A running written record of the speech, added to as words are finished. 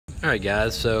Alright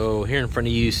guys, so here in front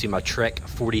of you see my Trek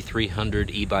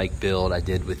 4300 e-bike build I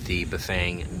did with the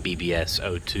Bafang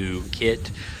BBS02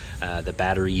 kit. The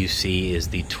battery you see is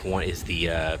the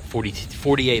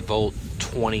 48 volt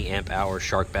 20 amp hour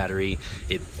Shark battery.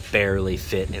 It barely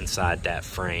fit inside that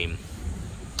frame.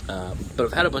 But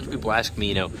I've had a bunch of people ask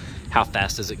me, how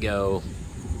fast does it go?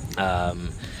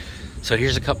 So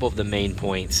here's a couple of the main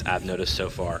points I've noticed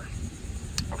so far.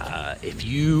 If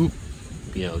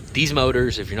these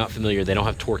motors, if you're not familiar, they don't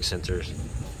have torque sensors.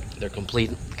 They're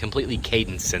completely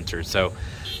cadence sensors. So,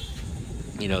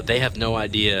 they have no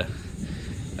idea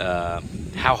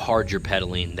how hard you're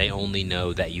pedaling. They only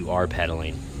know that you are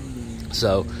pedaling.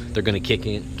 So they're going to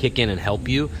kick in and help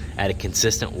you at a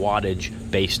consistent wattage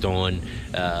based on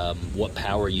what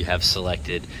power you have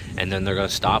selected, and then they're going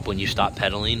to stop when you stop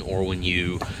pedaling or when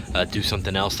you do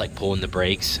something else like pulling the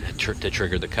brakes to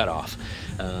trigger the cutoff.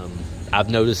 I've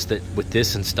noticed that with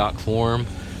this in stock form,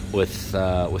 with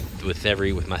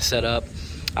my setup,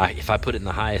 if I put it in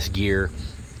the highest gear,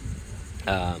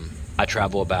 I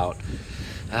travel about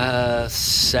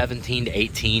 17 to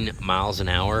 18 miles an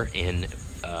hour in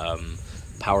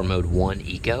power mode 1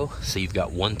 Eco. So you've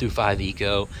got 1 through 5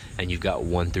 Eco and you've got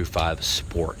 1 through 5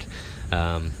 Sport.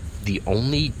 The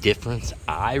only difference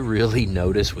I really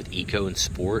notice with Eco and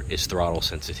Sport is throttle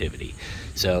sensitivity.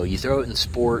 So you throw it in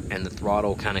Sport and the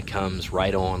throttle kind of comes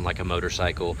right on like a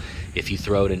motorcycle. If you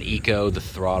throw it in Eco, the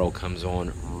throttle comes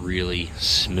on really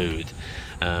smooth.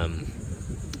 And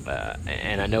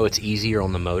I know it's easier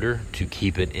on the motor to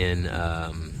keep it in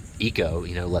Eco,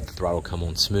 let the throttle come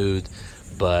on smooth.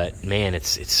 But man,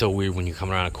 it's so weird when you come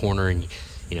around a corner and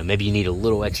maybe you need a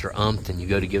little extra oomph and you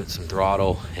go to give it some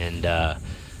throttle and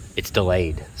it's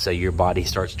delayed. So your body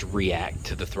starts to react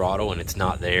to the throttle and it's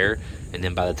not there. And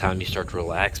then by the time you start to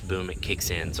relax, boom, it kicks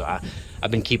in. So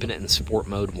I've been keeping it in Sport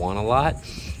mode 1 a lot.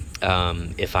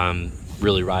 If I'm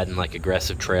really riding like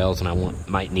aggressive trails and I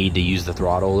might need to use the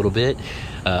throttle a little bit.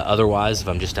 Otherwise, if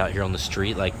I'm just out here on the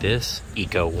street like this,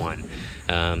 Eco 1.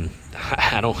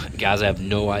 Guys, I have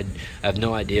no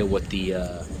idea what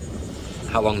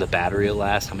how long the battery will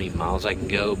last, how many miles I can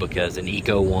go, because in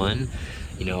Eco 1,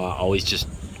 I always just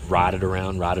ride it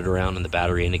around, and the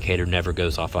battery indicator never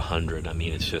goes off 100. I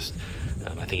mean, it's just,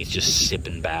 I think it's just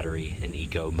sipping battery in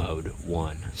Eco mode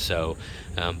 1. So,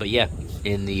 but yeah,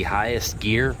 in the highest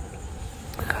gear,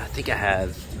 I think I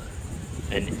have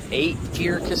an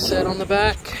 8-gear cassette on the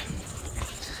back.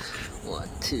 1,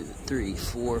 2, 3,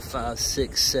 4, 5,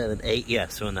 6, 7, 8. Yeah,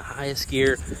 so in the highest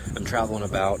gear, I'm traveling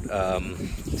about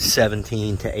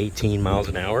 17 to 18 miles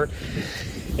an hour.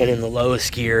 And in the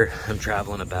lowest gear, I'm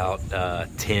traveling about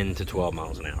 10 to 12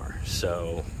 miles an hour.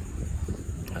 So,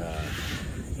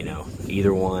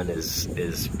 either one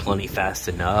is plenty fast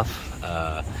enough.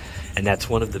 And that's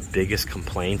one of the biggest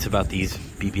complaints about these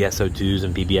BBS02s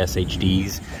and BBS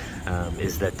HDs,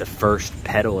 is that the first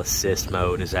pedal assist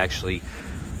mode is actually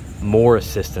more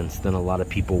assistance than a lot of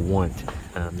people want.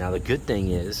 Now the good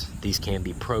thing is these can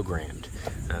be programmed.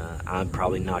 I'm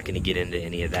probably not going to get into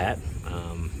any of that.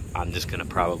 I'm just going to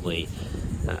probably,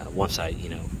 once I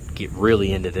get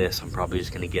really into this, I'm probably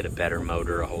just going to get a better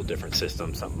motor, a whole different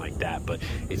system, something like that. But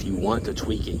if you want to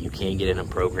tweak it, you can get in and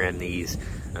program these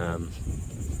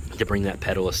to bring that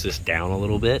pedal assist down a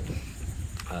little bit.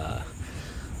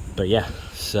 But yeah,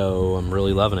 so I'm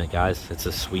really loving it, guys. It's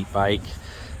a sweet bike.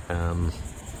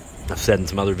 I've said in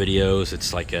some other videos,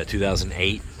 it's like a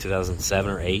 2008,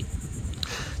 2007 or 8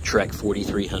 Trek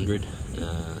 4300.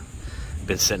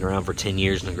 Been sitting around for 10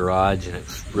 years in the garage, and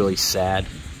it's really sad.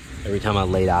 Every time I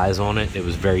laid eyes on it, it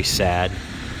was very sad.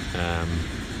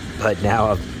 But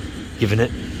now I've given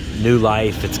it new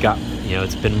life. It's got,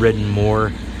 it's been ridden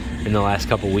more in the last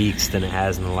couple weeks than it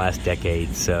has in the last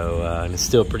decade. So, and it's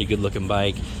still a pretty good looking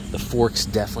bike. The forks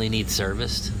definitely need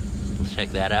serviced. Check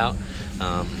that out.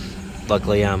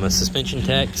 Luckily, I'm a suspension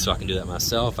tech, so I can do that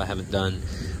myself. I haven't done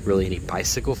really any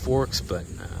bicycle forks, but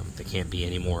they can't be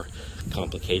any more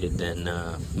complicated than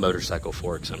motorcycle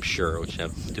forks, I'm sure, which I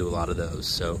do a lot of those.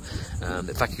 So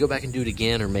if I could go back and do it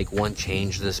again or make one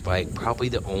change to this bike, probably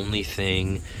the only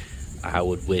thing I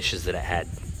would wish is that it had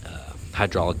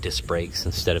hydraulic disc brakes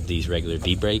instead of these regular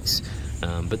V-brakes.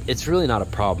 But it's really not a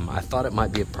problem. I thought it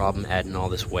might be a problem adding all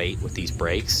this weight with these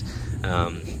brakes.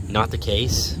 Not the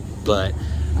case, but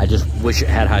I just wish it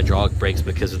had hydraulic brakes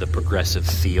because of the progressive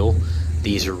feel.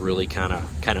 These are really kind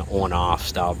of on-off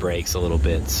style brakes a little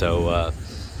bit. So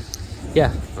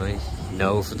yeah, I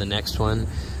know for the next one.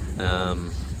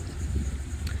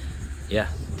 Yeah,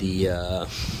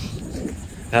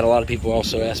 had a lot of people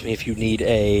also ask me if you need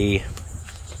a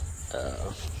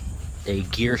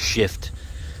gear shift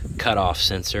cutoff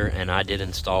sensor, and I did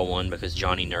install one because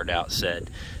Johnny Nerd Out said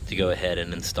to go ahead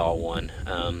and install one.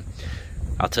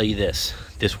 I'll tell you this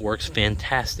works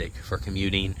fantastic for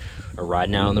commuting or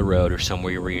riding out on the road or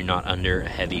somewhere where you're not under a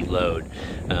heavy load,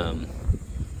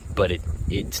 but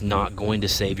it's not going to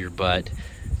save your butt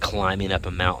climbing up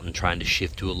a mountain trying to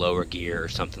shift to a lower gear or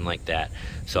something like that.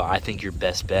 So I think your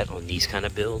best bet on these kind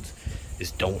of builds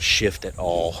is don't shift at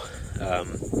all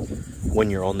when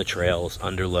you're on the trails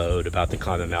under load about to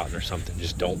climb a mountain or something.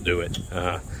 Just don't do it.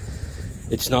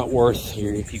 It's not worth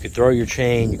you could throw your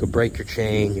chain, you could break your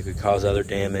chain, you could cause other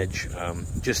damage.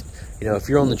 Just, you know, if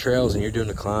you're on the trails and you're doing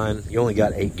a climb, you only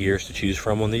got 8 gears to choose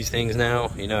from on these things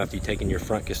now, you know, if you're taking your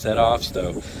front cassette off.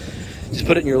 So just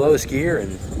put it in your lowest gear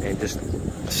and just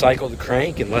cycle the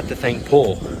crank and let the thing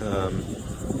pull.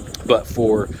 But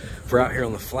for out here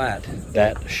on the flat,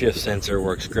 that shift sensor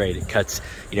works great. It cuts,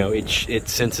 you know, it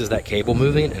senses that cable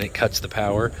moving and it cuts the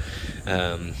power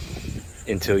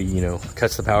until, you know,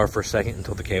 cuts the power for a second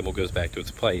until the cable goes back to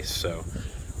its place. So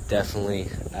definitely,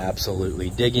 absolutely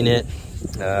digging it.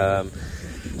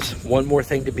 One more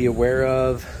thing to be aware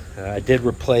of, I did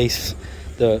replace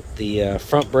the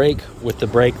front brake with the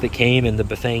brake that came in the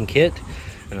Bafang kit.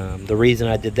 The reason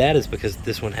I did that is because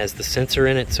this one has the sensor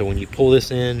in it, so when you pull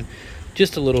this in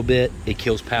just a little bit, it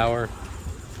kills power.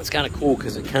 It's kind of cool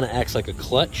because it kind of acts like a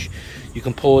clutch. You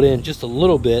can pull it in just a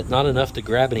little bit, not enough to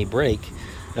grab any brake,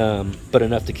 but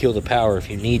enough to kill the power if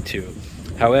you need to.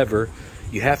 However,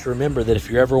 you have to remember that if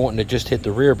you're ever wanting to just hit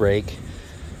the rear brake,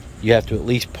 you have to at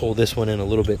least pull this one in a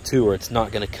little bit too, or it's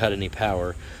not going to cut any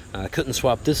power. I couldn't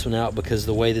swap this one out because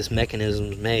the way this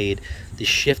mechanism is made, the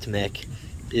shift mech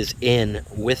is in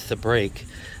with the brake.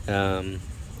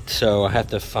 So I have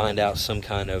to find out some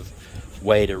kind of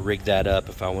way to rig that up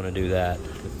if I want to do that.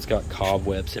 It's got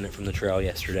cobwebs in it from the trail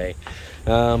yesterday.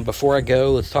 Before I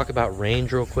go, let's talk about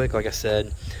range real quick. Like I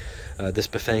said, this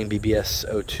Bafang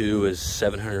BBS02 is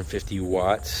 750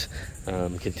 watts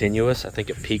continuous. I think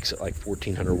it peaks at like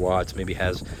 1400 watts, maybe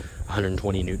has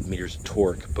 120 newton meters of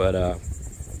torque. But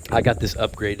I got this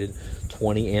upgraded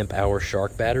 20 amp hour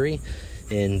Shark battery,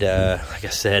 and like I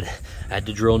said, I had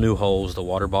to drill new holes. The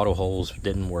water bottle holes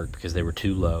didn't work because they were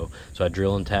too low, so I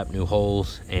drill and tap new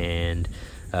holes, and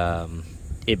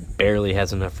it barely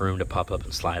has enough room to pop up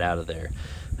and slide out of there.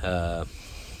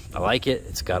 I like it.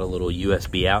 It's got a little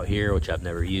USB out here, which I've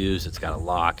never used. It's got a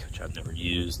lock, which I've never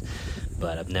used,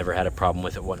 but I've never had a problem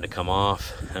with it wanting to come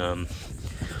off.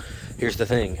 Here's the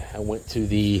thing. I went to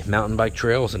the mountain bike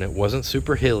trails, and it wasn't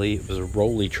super hilly. It was a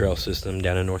rolly trail system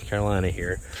down in North Carolina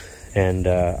here. And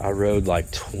I rode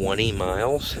like 20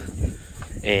 miles.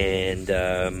 And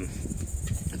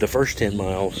the first 10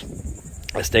 miles,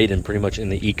 I stayed in pretty much in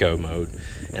the eco mode.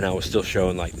 And I was still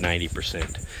showing like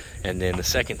 90%. And then the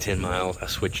second 10 miles, I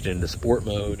switched into sport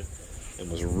mode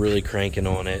and was really cranking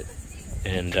on it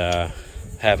and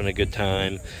having a good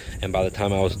time. And by the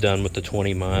time I was done with the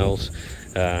 20 miles,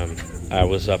 I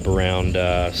was up around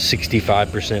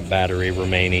 65% battery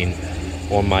remaining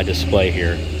on my display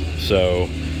here. So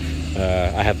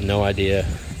I have no idea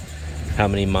how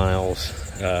many miles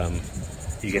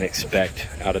you can expect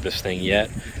out of this thing yet.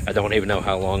 I don't even know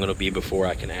how long it'll be before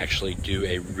I can actually do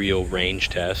a real range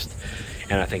test.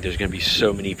 And I think there's going to be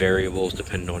so many variables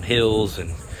depending on hills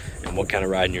and what kind of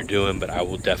riding you're doing. But I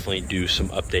will definitely do some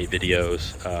update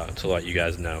videos to let you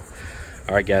guys know.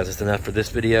 Alright guys, that's enough for this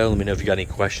video. Let me know if you got any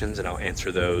questions and I'll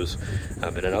answer those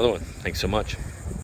in another one. Thanks so much.